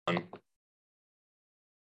Awesome.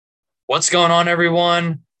 What's going on,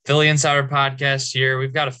 everyone? Philly Insider Podcast here.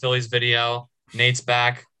 We've got a Phillies video. Nate's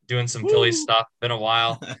back doing some Phillies Woo! stuff. Been a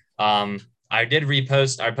while. I did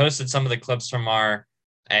repost. I posted some of the clips from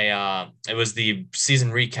it was the season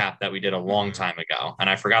recap that we did a long Mhm. time ago, and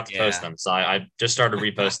I forgot to post Yeah. them. So I just started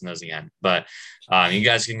reposting those again. But you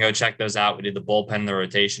guys can go check those out. We did the bullpen, the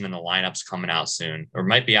rotation, and the lineups coming out soon, or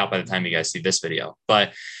might be out by the time you guys see this video.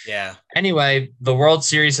 But Yeah. anyway, the World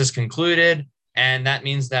Series has concluded, and that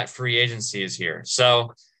means that free agency is here.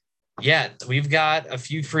 So, yeah, we've got a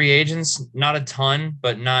few free agents, not a ton,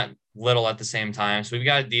 but not little at the same time. So, we've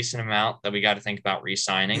got a decent amount that we got to think about re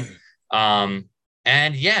signing. Um,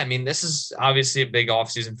 and yeah, I mean, this is obviously a big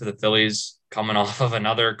offseason for the Phillies coming off of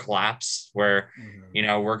another collapse where,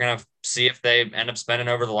 Mhm. we're going to see if they end up spending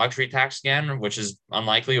over the luxury tax again, which is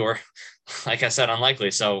unlikely, or like I said,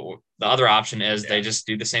 unlikely. So the other option is they Yeah. just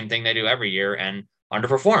do the same thing they do every year and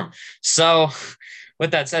underperform. So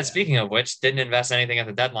with that said, Yeah. speaking of which, didn't invest anything at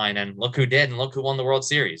the deadline, and look who did, and look who won the World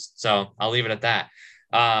Series. So I'll leave it at that.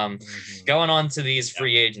 Um, Mhm. Going on to these Yep.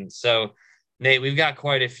 free agents. So Nate, we've got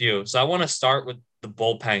quite a few. So I want to start with the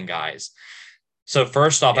bullpen guys. So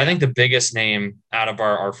first off, I Yeah. think the biggest name out of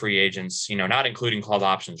our free agents, not including club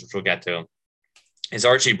options, which we'll get to, is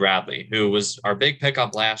Archie Bradley, who was our big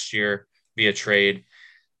pickup last year via trade.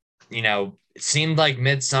 It seemed like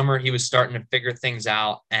midsummer he was starting to figure things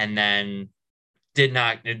out, and then did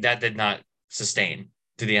not sustain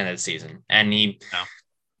to the end of the season. And he, No.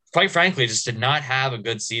 quite frankly, just did not have a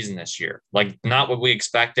good season this year. Like, not what we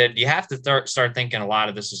expected. You have to start thinking a lot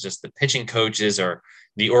of this is just the pitching coaches or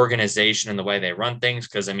the organization and the way they run things.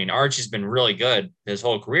 Because I mean, Archie's been really good his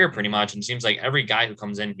whole career, pretty much, and it seems like every guy who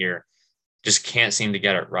comes in here just can't seem to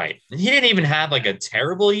get it right. And he didn't even have like Yeah. a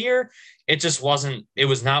terrible year. It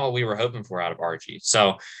was not what we were hoping for out of Archie.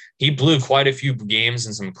 So he blew quite a few games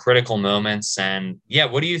in some critical moments. And yeah,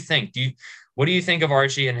 what do you think? What do you think of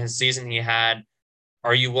Archie and his season he had?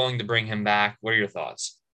 Are you willing to bring him back? What are your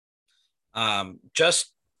thoughts?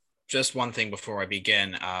 Just one thing before I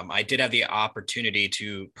begin. I did have the opportunity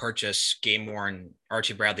to purchase game worn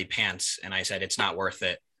Archie Bradley pants, and I said it's not worth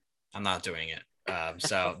it. I'm not doing it.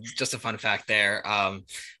 So just a fun fact there.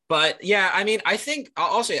 But yeah, I mean,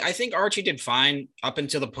 I'll say I think Archie did fine up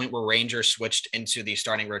until the point where Ranger switched into the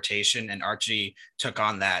starting rotation and Archie took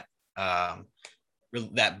on um,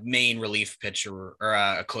 that main relief pitcher or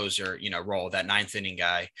a closer, role, that ninth inning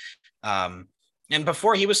guy. Um, and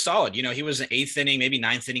before he was solid, he was an eighth inning, maybe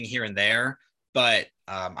ninth inning here and there. But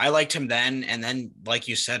I liked him then. And then, like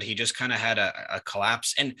you said, he just kind of had a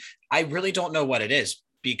collapse. And I really don't know what it is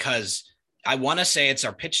because I want to say it's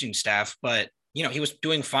our pitching staff, but he was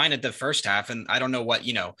doing fine at the first half, and I don't know what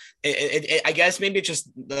I guess maybe it's just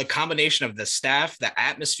the combination of the staff, the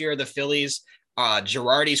atmosphere of the Phillies,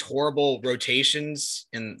 Girardi's horrible rotations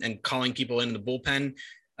and calling people in the bullpen,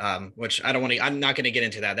 which I don't want to. I'm not going to get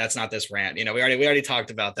into that. That's not this rant. We already talked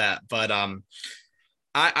about that. But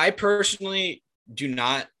I personally do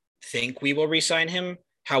not think we will re-sign him.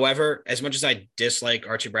 However, as much as I dislike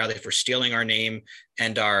Archie Bradley for stealing our name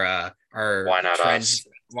and our Why not us? friends,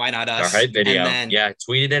 why not All us? right, And video. then Yeah,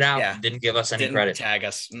 tweeted it out. yeah, Didn't give us any didn't credit. tag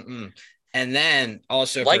us. Mm-mm. And then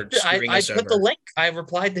also for Liked it. screwing I us put the over. link. I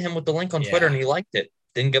replied to him with the link on Twitter, Yeah. and he liked it.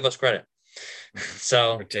 Didn't give us credit.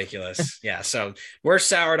 So Ridiculous. Yeah. So we're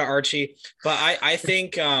sour to Archie, but I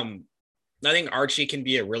think Archie can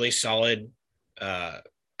be a really solid uh,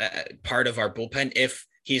 part of our bullpen if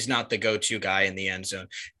he's not the go-to guy in the end zone,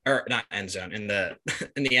 or not end zone, in the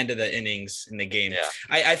in the end of the innings in the game. yeah,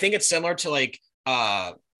 I think it's similar to like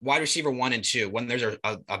wide receiver 1 and 2. When there's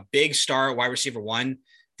a big star wide receiver 1,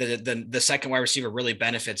 the second wide receiver really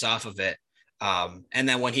benefits off of it. And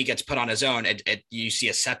then when he gets put on his own, you see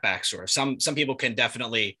a setback sort of. Some people can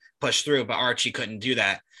definitely push through, but Archie couldn't do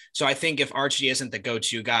that. So I think if Archie isn't the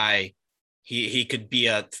go-to guy, he could be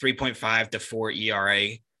a 3.5 to 4 ERA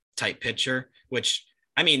type pitcher, which,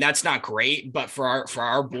 I mean, that's not great, but for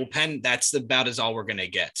our bullpen, that's about as all we're gonna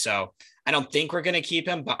get. So I don't think we're gonna keep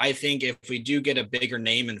him, but I think if we do get a bigger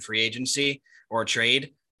name in free agency or a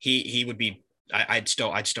trade, he would be. I'd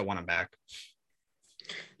still want him back.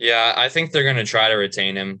 yeah. I think they're going to try to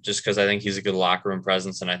retain him just because I think he's a good locker room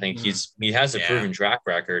presence, and I think Mm, he has a yeah. proven track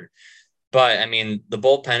record. But I mean, the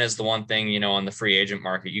bullpen is the one thing, on the free agent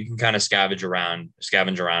market, you can kind of scavenge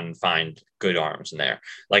around and find good arms in there.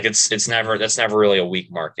 Like that's never really a weak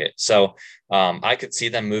market. So I could see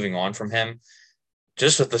them moving on from him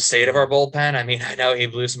just with the state of our Mm, bullpen. I mean, I know he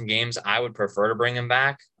blew some games. I would prefer to bring him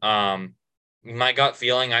back. My gut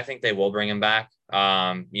feeling, I think they will bring him back.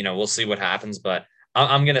 We'll see what happens, but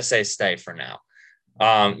I'm going to say stay for now.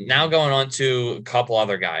 Now going on to a couple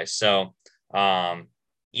other guys. So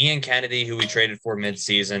Ian Kennedy, who we traded for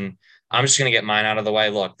midseason. I'm just gonna get mine out of the way.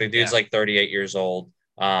 Look, the dude's like 38 years old.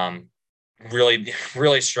 Really,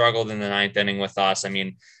 really struggled in the ninth inning with us. I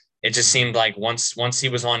mean, it just seemed like once he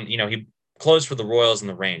was on, he closed for the Royals and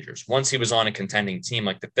the Rangers. Once he was on a contending team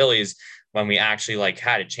like the Phillies, when we actually like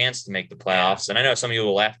had a chance to make the playoffs. And I know some of you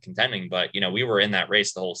will laugh contending, but we were in that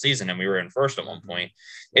race the whole season and we were in first at one point.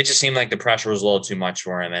 It just seemed like the pressure was a little too much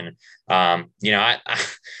for him. And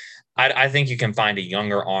I think you can find a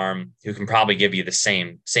younger arm who can probably give you the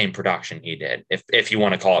same production he did, if you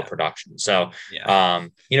want to call it production. So he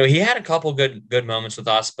had a couple good moments with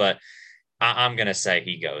us, but I'm gonna say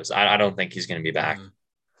he goes. I don't think he's gonna be back.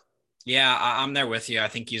 Yeah, I'm there with you. I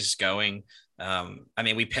think he's going. I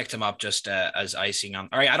mean, we picked him up just as icing on.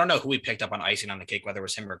 All right, I don't know who we picked up on icing on the cake, whether it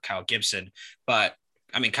was him or Kyle Gibson. But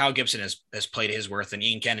I mean, Kyle Gibson has played his worth, and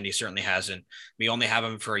Ian Kennedy certainly hasn't. We only have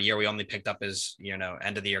him for a year. We only picked up his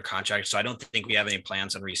end of the year contract, so I don't think we have any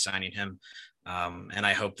plans on re-signing him. And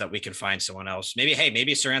I hope that we can find someone else.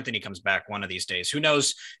 Maybe Sir Anthony comes back one of these days. Who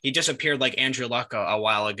knows? He disappeared like Andrew Luck a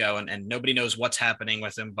while ago, and nobody knows what's happening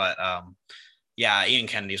with him. But yeah, Ian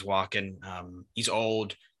Kennedy's walking. He's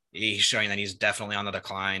old. He's showing that he's definitely on the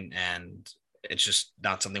decline, and it's just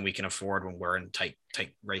not something we can afford when we're in tight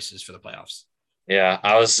races for the playoffs. Yeah,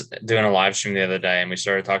 I was doing a live stream the other day, and we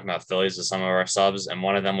started talking about Phillies with some of our subs, and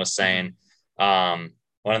one of them was saying,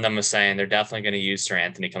 they're definitely going to use Sir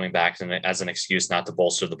Anthony coming back as an excuse not to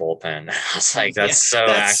bolster the bullpen. I was like, that's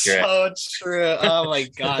accurate. So true. Oh my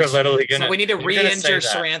gosh. We need to re-injure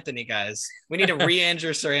Sir Anthony, guys. We need to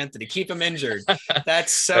re-injure Sir Anthony. Keep him injured.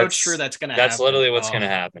 That's true. That's going to happen. That's literally what's going to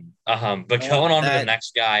happen. But going on to the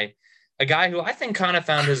next guy, a guy who I think kind of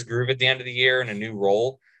found his groove at the end of the year in a new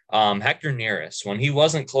role. Hector Neris, when he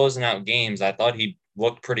wasn't closing out games, I thought he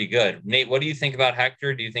looked pretty good. Nate, what do you think about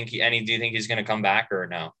Hector? Do you think he's going to come back or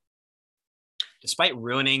no? Despite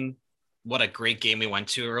ruining what a great game we went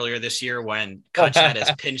to earlier this year when Kutch had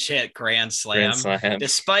his pinch hit grand slam,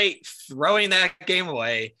 despite throwing that game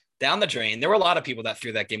away down the drain, there were a lot of people that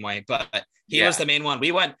threw that game away, but he was the main one.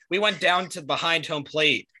 We went down to behind home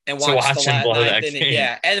plate and watched the ninth inning.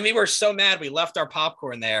 Yeah, and we were so mad we left our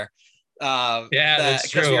popcorn there. That's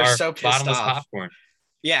true. We were our so pissed off. Popcorn.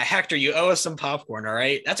 Yeah, Hector, you owe us some popcorn. All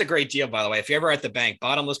right, that's a great deal, by the way. If you're ever at the bank,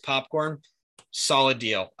 bottomless popcorn, solid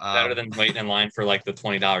deal. Better than waiting in line for like the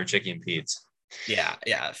 $20 chicken pizza. Yeah,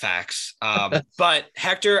 facts. But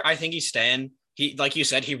Hector, I think he's staying. He, like you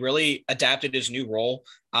said, he really adapted his new role.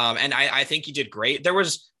 And I think he did great. There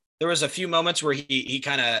was a few moments where he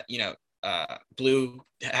kind of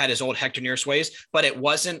had his old Hector Neris ways, but it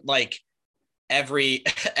wasn't like every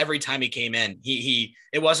time he came in,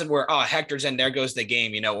 it wasn't where Hector's in, there goes the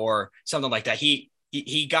game, or something like that. He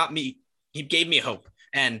gave me hope,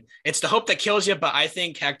 and it's the hope that kills you. But I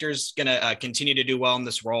think Hector's gonna continue to do well in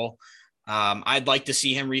this role. I'd like to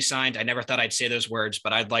see him re-signed. I never thought I'd say those words,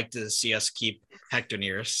 but I'd like to see us keep Hector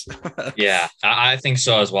Neris. Yeah, I think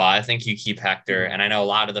so as well. I think you keep Hector, and I know a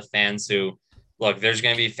lot of the fans who look. There's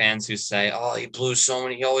going to be fans who say, "Oh,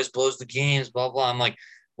 he always blows the games." Blah blah. I'm like,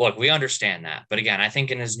 look, we understand that. But again, I think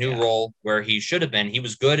in his new role where he should have been, he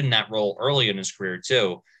was good in that role early in his career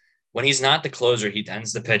too. When he's not the closer, he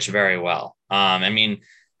tends to pitch very well. I mean,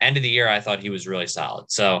 end of the year, I thought he was really solid.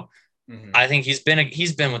 So I think he's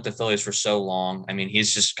been with the Phillies for so long. I mean,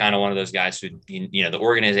 he's just kind of one of those guys who, the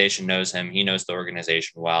organization knows him. He knows the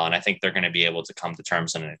organization well. And I think they're going to be able to come to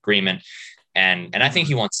terms on an agreement. And I think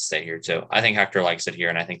he wants to stay here too. I think Hector likes it here.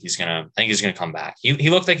 And I think he's going to come back. He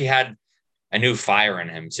looked like he had a new fire in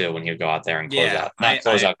him too when he would go out there and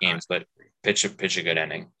close out games, but pitch a good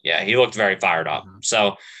inning. Yeah, he looked very fired up.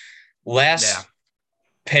 So last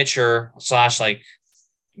pitcher /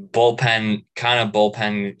 bullpen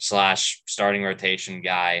 / starting rotation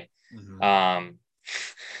guy.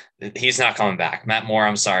 He's not coming back. Matt Moore,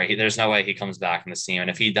 I'm sorry. There's no way he comes back in this team.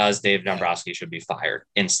 And if he does, Dave Dombrowski should be fired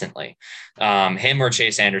instantly. Him or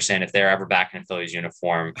Chase Anderson, if they're ever back in a Phillies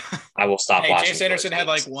uniform, I will stop watching. Chase Anderson had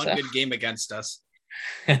like one good game against us.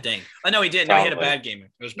 Dang. Oh, no, he didn't. No, he had a bad game.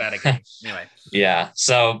 It was bad again. Anyway. Yeah.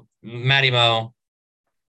 So, Matty Mo,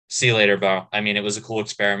 see you later, bro. I mean, it was a cool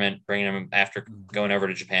experiment bringing him after going over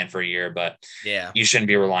to Japan for a year, but you shouldn't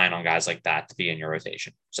be relying on guys like that to be in your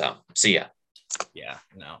rotation. So, see ya. Yeah,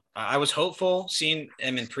 no, I was hopeful seeing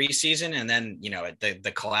him in preseason, and then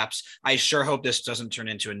the collapse. I sure hope this doesn't turn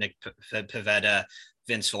into a Nick Pivetta,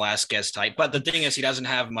 Vince Velasquez type. But the thing is, he doesn't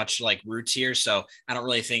have much like roots here, so I don't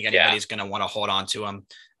really think anybody's going to want to hold on to him.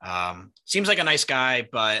 Seems like a nice guy,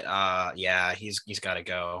 but he's got to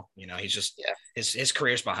go. He's just his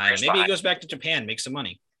career's behind him. Maybe he goes back to Japan, makes some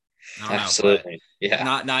money. I don't know, but Absolutely.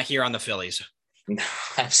 Yeah. not here on the Phillies. No,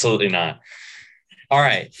 absolutely not. All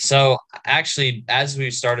right. So actually, as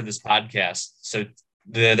we started this podcast,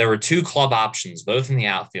 there were two club options, both in the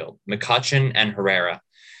outfield, McCutchen and Herrera.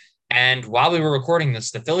 And while we were recording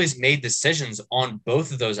this, the Phillies made decisions on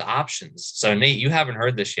both of those options. So Nate, you haven't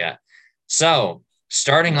heard this yet. So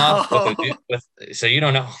starting off No, so you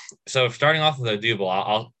don't know. So starting off with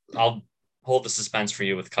Odubel, I'll hold the suspense for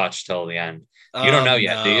you with Kutch till the end. You don't oh know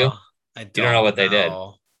yet, do you? no, I You don't know don't what they did.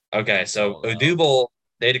 know. Okay, I so don't know. Odubel,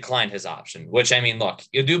 they declined his option, which I mean, look,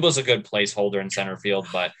 Odubel's a good placeholder in center field,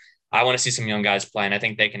 but I want to see some young guys play, and I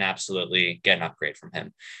think they can absolutely get an upgrade from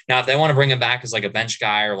him. Now, if they want to bring him back as like a bench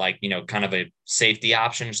guy or like, kind of a safety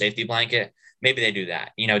option, safety blanket, maybe they do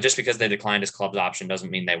that. Just because they declined his club's option doesn't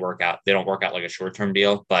mean they don't work out like a short-term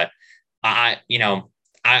deal. But I, you know,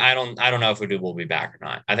 I don't know if Odubel will be back or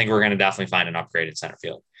not. I think we're going to definitely find an upgrade at center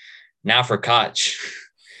field. Now for Kutch.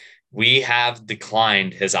 We have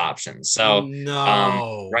declined his options. So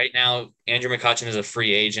No. right now, Andrew McCutchen is a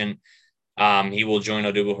free agent. He will join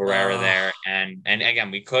Odubel Herrera Uh, there, and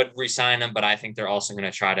again, we could re-sign him, but I think they're also going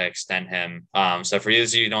to try to extend him. So for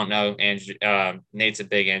those of you who don't know, Nate's a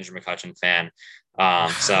big Andrew McCutchen fan.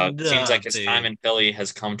 So it seems no, like his time dude. in Philly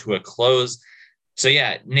has come to a close. So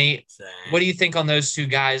yeah, Nate, what do Dang. you think on those two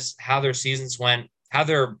guys? How their seasons went? How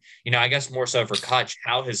their, I guess more so for Kutch,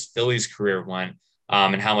 how his Phillies career went,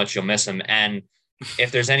 and how much you'll miss him, and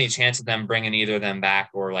if there's any chance of them bringing either of them back,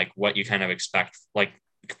 or like what you kind of expect, like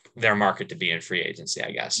their market to be in free agency,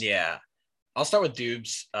 I guess. Yeah. I'll start with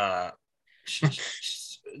Dubes.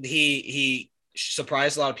 He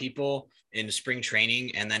surprised a lot of people in spring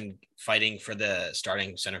training and then fighting for the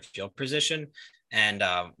starting center field position. And,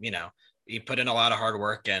 he put in a lot of hard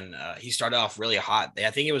work and he started off really hot.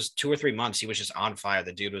 I think it was 2 or 3 months. He was just on fire.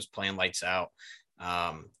 The dude was playing lights out.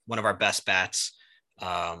 One of our best bats.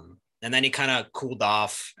 And then he kind of cooled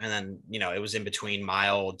off and then, it was in between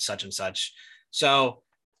mild, such and such. So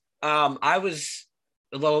I was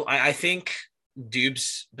a little, I think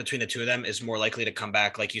Dubes between the two of them is more likely to come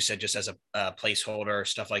back, like you said, just as a placeholder,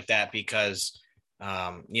 stuff like that, because,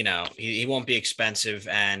 he won't be expensive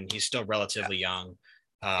and he's still relatively young.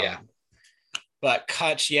 Yeah. But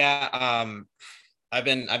Kutch, yeah, I've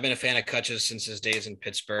been a fan of Kutch's since his days in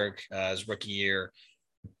Pittsburgh, his rookie year.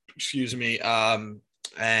 Excuse me.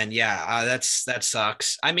 And yeah, that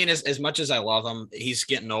sucks. I mean, as much as I love him, he's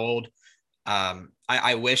getting old.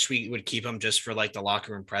 I wish we would keep him just for like the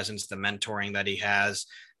locker room presence, the mentoring that he has,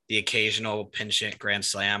 the occasional pinch hit grand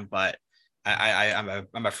slam, but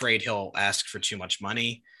I'm afraid he'll ask for too much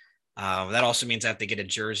money. That also means I have to get a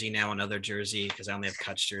jersey now, another jersey, because I only have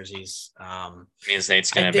Kutch jerseys. Means Nate's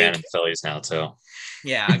going to abandon Phillies now too.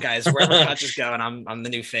 Yeah, guys, wherever Kutch is going, I'm the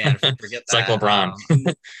new fan. Forget It's that. like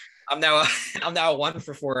LeBron. I'm now a 1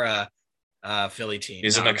 for 4 Philly team.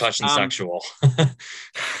 He's a McCutchen sexual.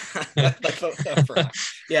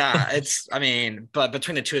 Yeah, but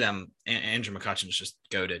between the two of them, Andrew McCutchen is just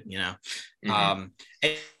goated, Mm-hmm.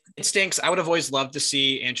 It stinks. I would have always loved to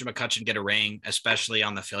see Andrew McCutchen get a ring, especially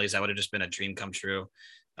on the Phillies. That would have just been a dream come true.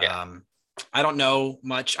 Yeah. I don't know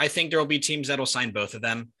much. I think there will be teams that will sign both of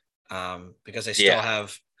them because they still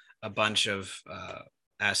have a bunch of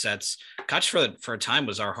assets. Kutch for a time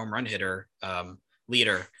was our home run hitter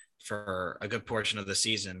leader for a good portion of the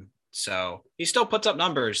season. So he still puts up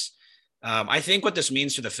numbers. I think what this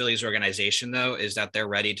means to the Phillies organization, though, is that they're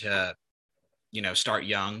ready to, start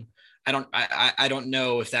young. I don't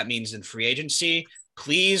know if that means in free agency.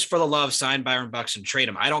 Please, for the love, sign Byron Buxton, trade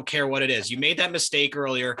him. I don't care what it is. You made that mistake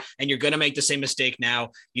earlier, and you're going to make the same mistake now.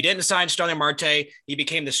 You didn't sign Starling Marte. He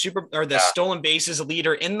became the stolen bases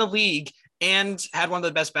leader in the league and had one of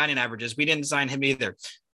the best batting averages. We didn't sign him either.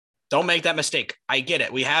 Don't make that mistake. I get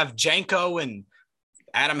it. We have Janko and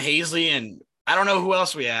Adam Hazley, and I don't know who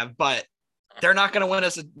else we have, but they're not going to win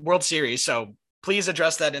us a World Series. So please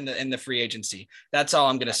address that in the free agency. That's all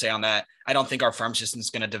I'm going to say on that. I don't think our farm system is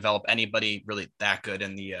going to develop anybody really that good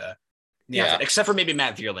in the outfit, except for maybe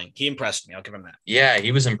Matt Vierling. He impressed me. I'll give him that. Yeah,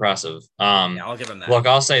 he was impressive. I'll give him that. Look,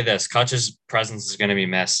 I'll say this: Kutch's presence is going to be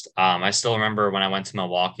missed. I still remember when I went to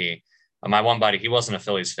Milwaukee. My one buddy, he wasn't a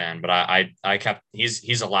Phillies fan, but I kept.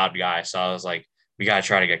 He's a loud guy, so I was like, we got to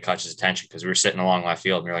try to get Kutch's attention because we were sitting along left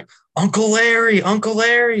field and we are like, Uncle Larry,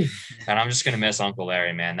 and I'm just gonna miss Uncle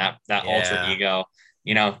Larry, man. That alter ego.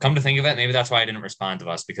 Come to think of it, maybe that's why I didn't respond to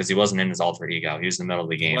us, because he wasn't in his alter ego. He was in the middle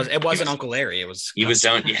of the game. It wasn't Uncle Larry. He was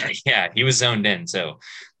zoned. Yeah, he was zoned in too.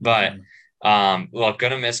 But look,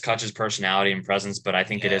 gonna miss Kutch's personality and presence, but I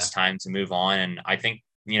think it is time to move on. And I think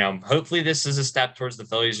hopefully this is a step towards the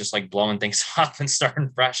Phillies just like blowing things up and starting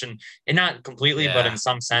fresh and not completely, but in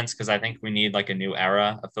some sense, because I think we need like a new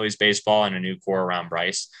era of Phillies baseball and a new core around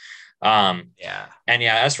Bryce. And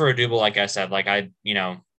as for Odubel, like I said, like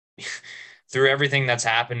through everything that's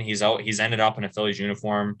happened, he's ended up in a Phillies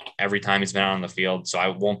uniform every time he's been out on the field. So I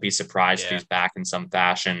won't be surprised if he's back in some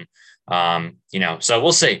fashion. So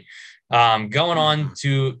we'll see. Going on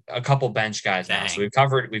to a couple bench guys now. So we've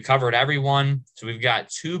covered everyone. So we've got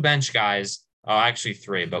 2 bench guys. Oh, actually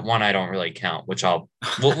 3, but one I don't really count, which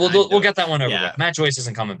we'll get that one over with. Matt Joyce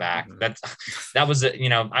isn't coming back. That was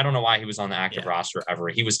I don't know why he was on the active roster ever.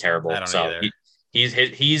 He was terrible. So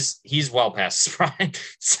he's well past his prime.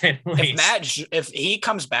 If he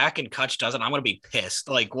comes back and Kutch doesn't, I'm gonna be pissed.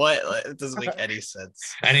 Like what? It doesn't make any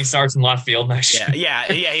sense. And he starts in left field next year. Yeah.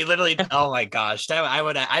 He literally. Oh my gosh,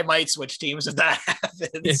 I might switch teams if that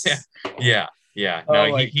happens. Yeah.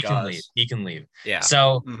 No, he can leave. He can leave. Yeah.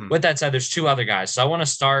 So with that said, there's 2 other guys. So I want to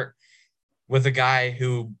start with a guy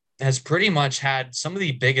who has pretty much had some of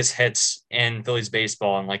the biggest hits in Phillies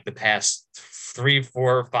baseball in like the past 3,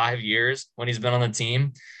 4, 5 years when he's been on the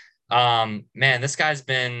team. Man, this guy's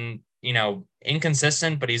been,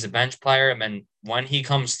 inconsistent, but he's a bench player. And then when he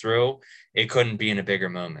comes through, it couldn't be in a bigger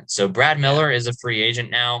moment. So Brad Miller is a free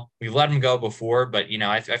agent now. We've let him go before, but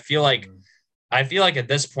I feel like at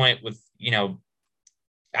this point with,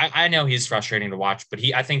 I know he's frustrating to watch, but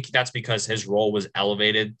I think that's because his role was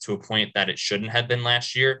elevated to a point that it shouldn't have been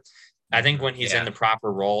last year. I think when he's in the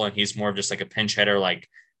proper role and he's more of just like a pinch hitter, like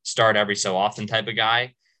start every so often type of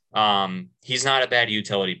guy, he's not a bad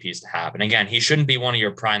utility piece to have. And again, he shouldn't be one of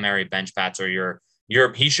your primary bench bats or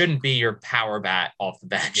he shouldn't be your power bat off the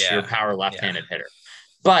bench, your power left-handed hitter.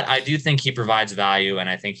 But I do think he provides value, and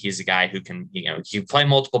I think he's a guy who can, he can play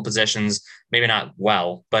multiple positions, maybe not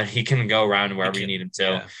well, but he can go around wherever you need him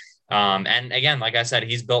to. And again, like I said,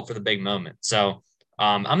 he's built for the big moment. So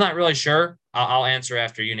I'm not really sure. I'll answer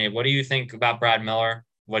after you, Nate. What do you think about Brad Miller,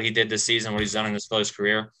 what he did this season, what he's done in his Phillies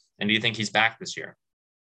career? And do you think he's back this year?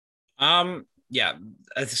 Yeah.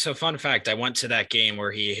 So fun fact, I went to that game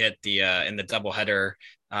where he hit the in the doubleheader,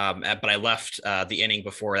 but I left the inning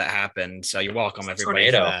before that happened. So you're welcome, everybody,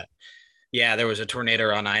 for that. Yeah, there was a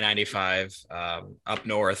tornado on I-95 up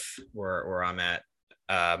north where I'm at.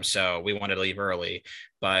 So we wanted to leave early.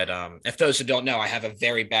 But if those who don't know, I have a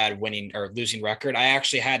very bad winning or losing record. I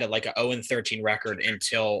actually had a 0-13 record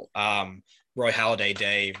until Roy Halladay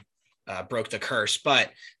Day broke the curse.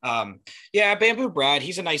 But Bamboo Brad,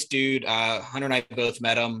 he's a nice dude. Hunter and I both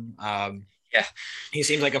met him. He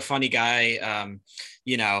seems like a funny guy.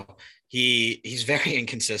 He's very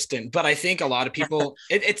inconsistent, but I think a lot of people,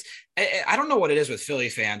 I don't know what it is with Philly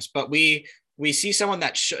fans, but we see someone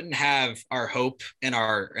that shouldn't have our hope and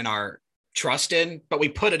our trust in, but we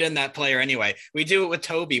put it in that player anyway. We do it with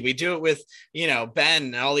Toby. We do it with, Ben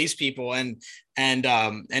and all these people. And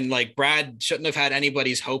like Brad shouldn't have had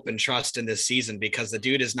anybody's hope and trust in this season because the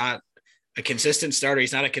dude is not a consistent starter.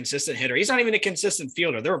 He's not a consistent hitter. He's not even a consistent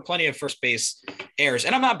fielder. There were plenty of first base errors.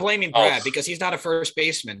 And I'm not blaming Brad because he's not a first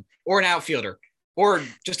baseman or an outfielder or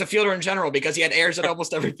just a fielder in general because he had errors at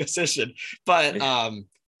almost every position. But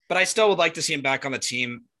I still would like to see him back on the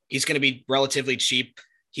team. He's going to be relatively cheap.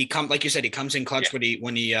 Like you said, he comes in clutch when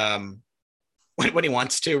he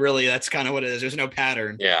wants to. Really, that's kind of what it is. There's no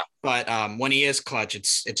pattern. Yeah. But when he is clutch,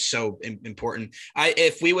 it's so important.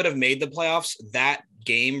 If we would have made the playoffs, that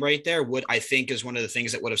game right there I think is one of the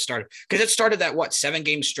things that would have started, because it started that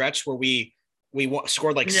 7-game stretch where we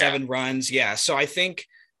scored 7 runs. Yeah. So I think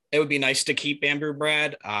it would be nice to keep Bamboo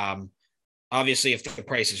Brad. Obviously, if the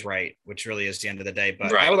price is right, which really is the end of the day.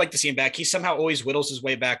 But I would like to see him back. He somehow always whittles his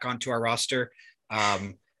way back onto our roster.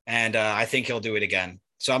 And I think he'll do it again.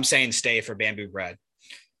 So I'm saying stay for Bamboo Brad.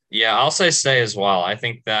 Yeah, I'll say stay as well. I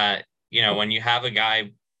think that, when you have a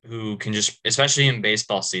guy who can just, especially in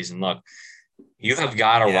baseball season, look, you have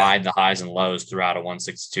got to ride the highs and lows throughout a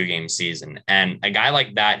 162 game season. And a guy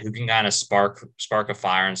like that who can kind of spark a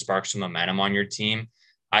fire and spark some momentum on your team,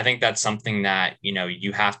 I think that's something that,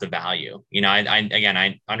 you have to value.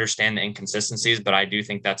 I understand the inconsistencies, but I do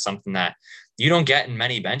think that's something that you don't get in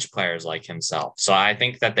many bench players like himself. So I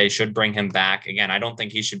think that they should bring him back. Again, I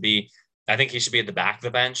think he should be at the back of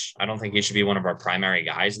the bench. I don't think he should be one of our primary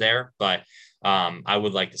guys there, but I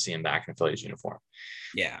would like to see him back in a Phillies uniform.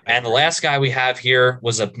 Yeah. And the last guy we have here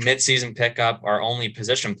was a midseason pickup, our only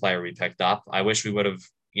position player we picked up. I wish we would have,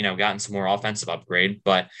 gotten some more offensive upgrade,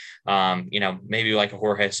 but, maybe like a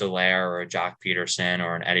Jorge Soler or a Jock Peterson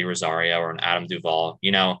or an Eddie Rosario or an Adam Duvall,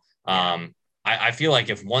 I feel like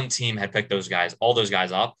if one team had picked all those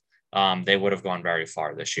guys up, they would have gone very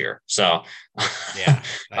far this year. So, Yeah,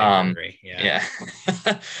 I agree. Yeah.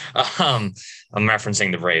 I'm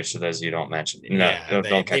referencing the Braves for those of you don't mention. No, Yeah, don't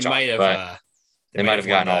they catch on. might have But they might have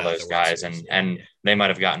won gotten all the those World guys, Series. and they might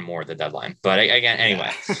have gotten more at the deadline. But again,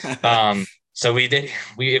 anyway, Yeah. so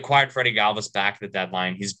we acquired Freddie Galvis back at the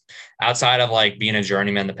deadline. He's outside of like being a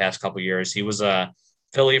journeyman the past couple of years. He was a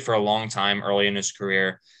Philly for a long time early in his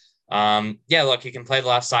career. Yeah, look, he can play the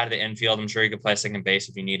left side of the infield. I'm sure he could play second base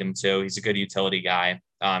if you need him to. He's a good utility guy.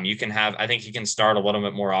 I think he can start a little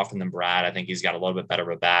bit more often than Brad. I think he's got a little bit better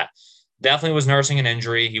of a bat. Definitely was nursing an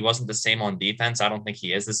injury. He wasn't the same on defense. I don't think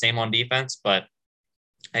he is the same on defense, but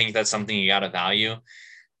I think that's something you got to value.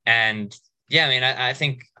 And yeah, I mean, I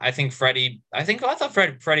think Freddie, I thought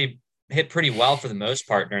Freddie hit pretty well for the most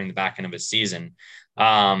part during the back end of his season.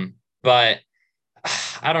 But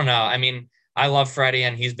I don't know. I mean, I love Freddie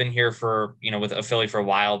and he's been here for, with a Philly for a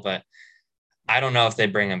while, but I don't know if they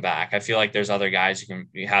bring him back. I feel like there's other guys who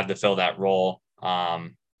can have to fill that role. I'll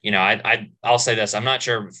say this. I'm not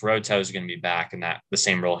sure if Roto is going to be back in the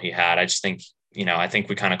same role he had. I just think, I think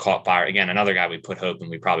we kind of caught fire again. Another guy we put hope in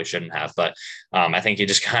we probably shouldn't have, but I think he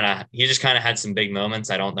just kind of had some big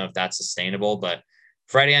moments. I don't know if that's sustainable, but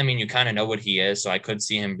Freddie, I mean, you kind of know what he is. So I could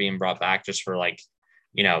see him being brought back just for like,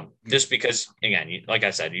 just because again, like I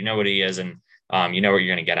said, you know what he is and you know what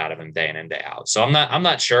you're going to get out of him day in and day out. So I'm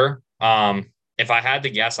not sure. If I had to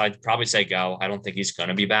guess, I'd probably say go. I don't think he's going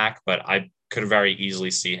to be back, but I could very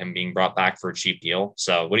easily see him being brought back for a cheap deal.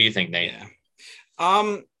 So what do you think, Nate?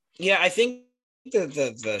 Yeah, I think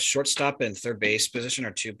the shortstop and third base position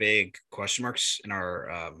are two big question marks in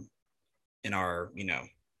our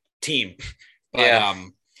team. But Yeah.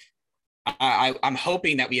 I'm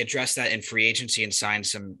hoping that we address that in free agency and sign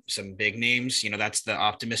some big names. That's the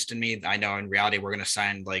optimist in me. I know in reality we're going to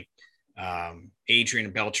sign like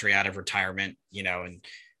Adrian Beltre out of retirement, and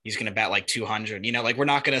he's going to bat like 200, like we're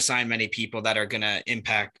not going to sign many people that are going to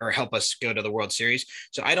impact or help us go to the World Series.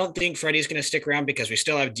 So I don't think Freddie's going to stick around because we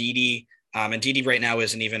still have Didi. And Didi right now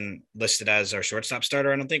isn't even listed as our shortstop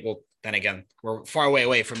starter. I don't think. Well, then again, we're far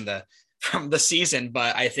away from the season,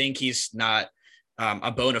 but I think he's not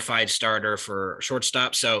a bona fide starter for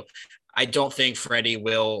shortstop. So I don't think Freddie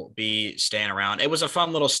will be staying around. It was a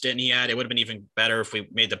fun little stint he had. It would have been even better if we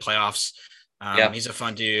made the playoffs. He's a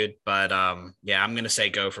fun dude, but yeah, I'm going to say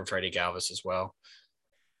go for Freddie Galvis as well.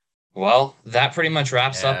 Well, that pretty much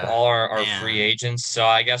wraps up all our Man. free agents. So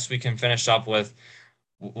I guess we can finish up with,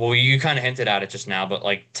 well, you kind of hinted at it just now, but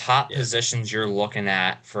like top positions you're looking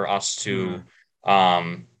at for us to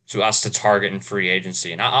target in free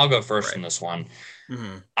agency. And I'll go first in this one.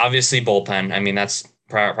 Obviously bullpen. I mean, that's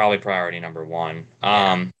probably priority number one.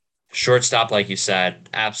 Shortstop, like you said,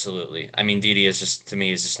 absolutely. I mean, Didi is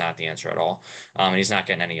just not the answer at all. And he's not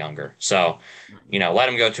getting any younger. So, let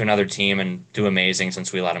him go to another team and do amazing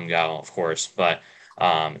since we let him go, of course. But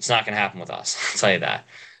it's not going to happen with us. I'll tell you that.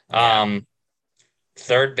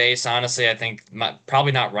 Third base, honestly, I think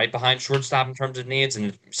probably not right behind shortstop in terms of needs,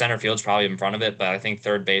 and center field's probably in front of it. But I think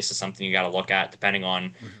third base is something you got to look at depending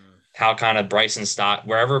on how kind of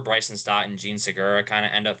wherever Bryson Stott and Gene Segura kind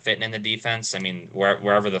of end up fitting in the defense. I mean,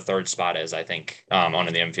 wherever the third spot is, I think on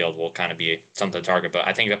the infield will kind of be something to target. But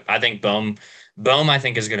I think Bohm, I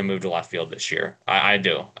think is going to move to left field this year. I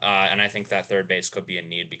do, and I think that third base could be a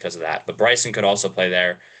need because of that. But Bryson could also play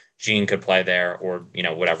there. Gene could play there, or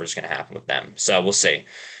whatever's going to happen with them. So we'll see.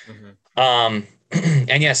 And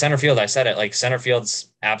yeah, center field. I said it. Like center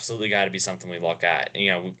field's absolutely got to be something we look at.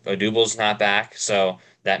 Odubel's not back, so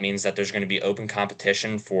that means that there's going to be open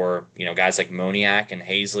competition for guys like Moniak and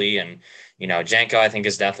Hazley and Janko. I think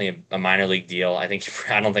is definitely a minor league deal. I think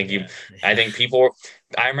people.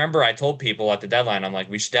 I remember I told people at the deadline, I'm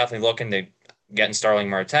like, we should definitely look into getting Starling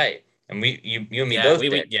Marte. And you and me both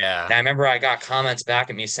did. And I remember I got comments back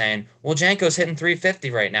at me saying, well, Janko's hitting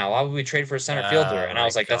 350 right now. Why would we trade for a center fielder? And I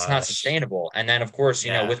was like, that's not sustainable. And then, of course,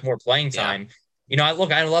 with more playing time, I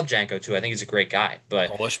love Janko too. I think he's a great guy. But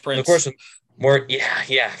Polish Prince. Of course, with more,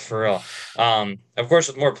 for real. Of course,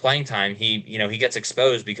 with more playing time, he gets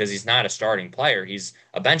exposed because he's not a starting player. He's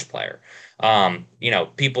a bench player.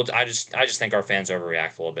 People, I just think our fans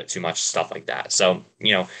overreact a little bit too much, stuff like that. So,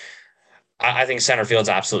 I think center field is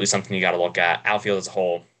absolutely something you got to look at. Outfield as a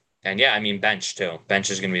whole. And yeah, I mean, bench too. Bench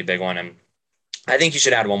is going to be a big one. And I think you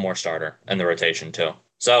should add one more starter in the rotation too.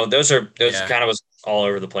 So those kind of was all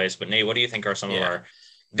over the place. But Nate, what do you think are some of our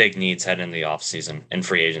big needs heading into the offseason and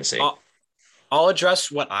free agency? I'll address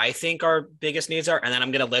what I think our biggest needs are, and then I'm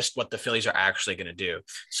going to list what the Phillies are actually going to do.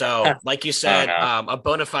 So like you said, a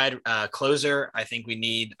bona fide closer, I think we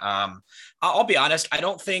need. I'll be honest, I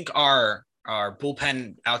don't think our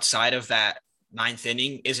bullpen outside of that ninth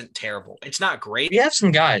inning isn't terrible. It's not great. We have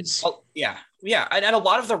some guys. Oh, yeah. Yeah. And a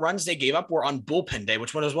lot of the runs they gave up were on bullpen day,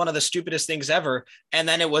 which was one of the stupidest things ever. And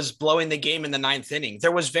then it was blowing the game in the ninth inning.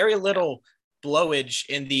 There was very little blowage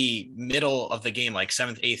in the middle of the game, like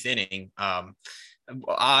seventh, eighth inning.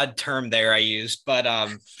 Odd term there I used.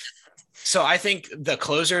 But so I think the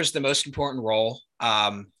closer is the most important role.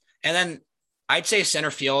 And then I'd say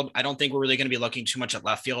center field. I don't think we're really going to be looking too much at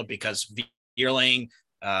left field because Vierling,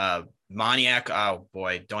 Moniak, oh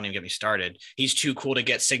boy, don't even get me started. He's too cool to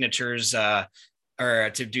get signatures or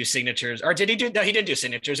to do signatures. Or did he do? No, he didn't do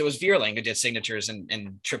signatures. It was Vierling who did signatures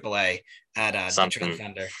in AAA at Detroit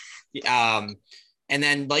Thunder. And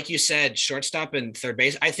then, like you said, shortstop and third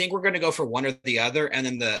base. I think we're going to go for one or the other, and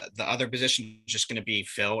then the other position is just going to be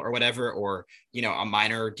Phil or whatever, or a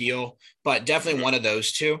minor deal. But definitely one of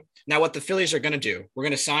those two. Now, what the Phillies are going to do? We're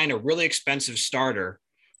going to sign a really expensive starter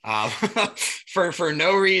for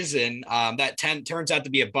no reason. That turns out to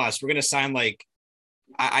be a bust. We're going to sign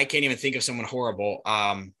I can't even think of someone horrible.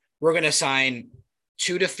 We're going to sign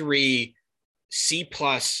 2 to 3 C+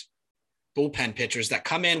 bullpen pitchers that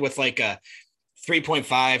come in with like a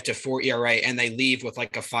 3.5 to 4 ERA and they leave with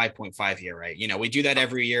like a 5.5 ERA. We do that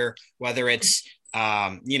every year, whether it's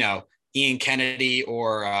Ian Kennedy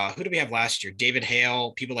or who did we have last year? David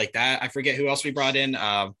Hale, people like that. I forget who else we brought in.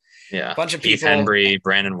 A bunch of Keith people. Henry,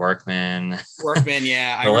 Brandon Workman.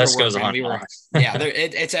 Yeah. The list goes on.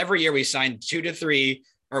 It's every year we sign 2 to 3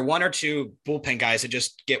 or 1 or 2 bullpen guys that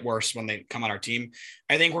just get worse when they come on our team.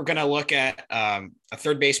 I think we're going to look at a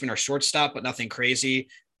third baseman or shortstop, but nothing crazy.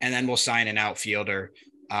 And then we'll sign an outfielder.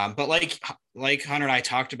 But like Hunter and I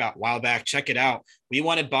talked about a while back, check it out. We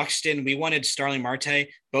wanted Buxton. We wanted Starling Marte.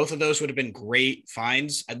 Both of those would have been great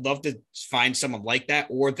finds. I'd love to find someone like that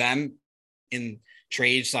or them in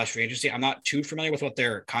trade/free agency. I'm not too familiar with what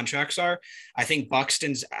their contracts are. I think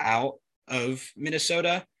Buxton's out of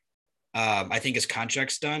Minnesota. I think his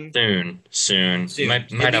contract's done. Soon. Might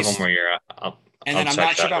have one more year. And then I'm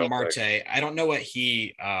not sure about Marte. I don't know what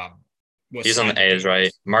he he's on the A's, right?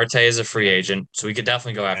 Marte is a free agent, so we could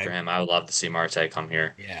definitely go after him. I would love to see Marte come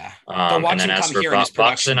here. Yeah. And then as for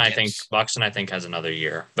Buxton, I think has another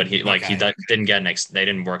year, but he didn't get they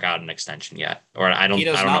didn't work out an extension yet, or I don't. He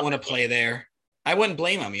does not want to play there. I wouldn't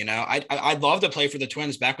blame him. I'd love to play for the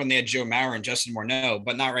Twins back when they had Joe Mauer and Justin Morneau,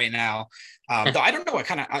 but not right now. Though I don't know what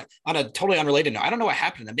on a totally unrelated note, I don't know what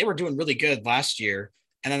happened to them. They were doing really good last year,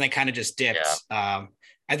 and then they kind of just dipped. Yeah.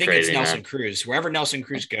 I think it's Nelson Cruz. Wherever Nelson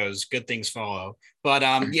Cruz goes, good things follow. But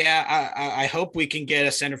I hope we can get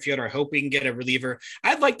a center fielder. I hope we can get a reliever.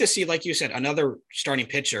 I'd like to see, like you said, another starting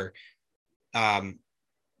pitcher,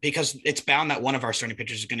 because it's bound that one of our starting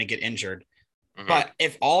pitchers is going to get injured. Mm-hmm. But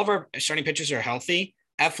if all of our starting pitchers are healthy,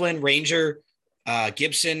 Eflin, Ranger,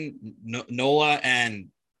 Gibson, Nola, and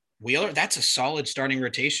Wheeler, that's a solid starting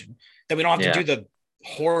rotation. Then we don't have to do the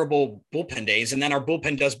horrible bullpen days, and then our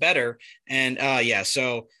bullpen does better. And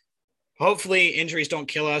so hopefully injuries don't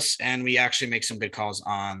kill us and we actually make some good calls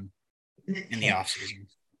in the offseason.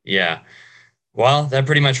 Yeah. Well, that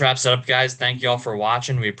pretty much wraps it up, guys. Thank you all for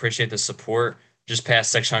watching. We appreciate the support. Just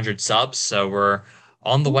past 600 subs, so we're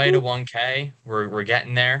on the way to 1K. We're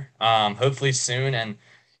getting there. Hopefully soon. And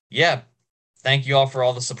thank you all for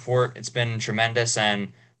all the support. It's been tremendous,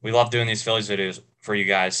 and we love doing these Phillies videos for you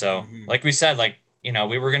guys. So like we said,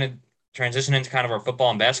 we were going to transition into kind of our football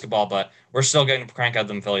and basketball, but we're still going to crank out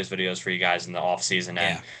them Phillies videos for you guys in the off season.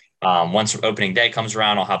 And once opening day comes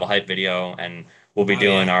around, I'll have a hype video, and we'll be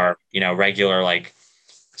doing our, regular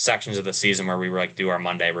sections of the season where we do our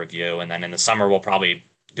Monday review. And then in the summer, we'll probably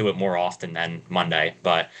do it more often than Monday,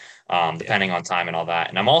 but depending on time and all that.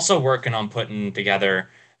 And I'm also working on putting together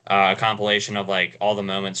a compilation of all the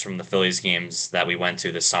moments from the Phillies games that we went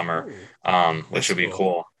to this summer, which would be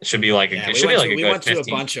cool. It should be a good we went to a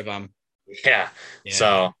bunch of them. Yeah.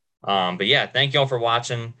 So, but thank you all for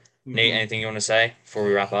watching. Nate, anything you want to say before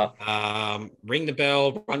we wrap up? Ring the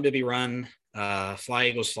bell, run baby run, fly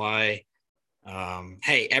Eagles fly.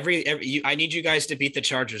 Hey, I need you guys to beat the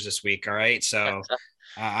Chargers this week. All right. So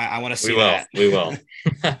I want to see that. We will.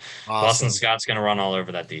 Awesome. Boston Scott's going to run all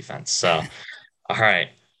over that defense. So, all right.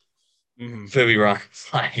 Philly run,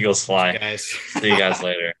 fly Eagles fly. Guys. See you guys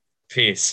later. Peace.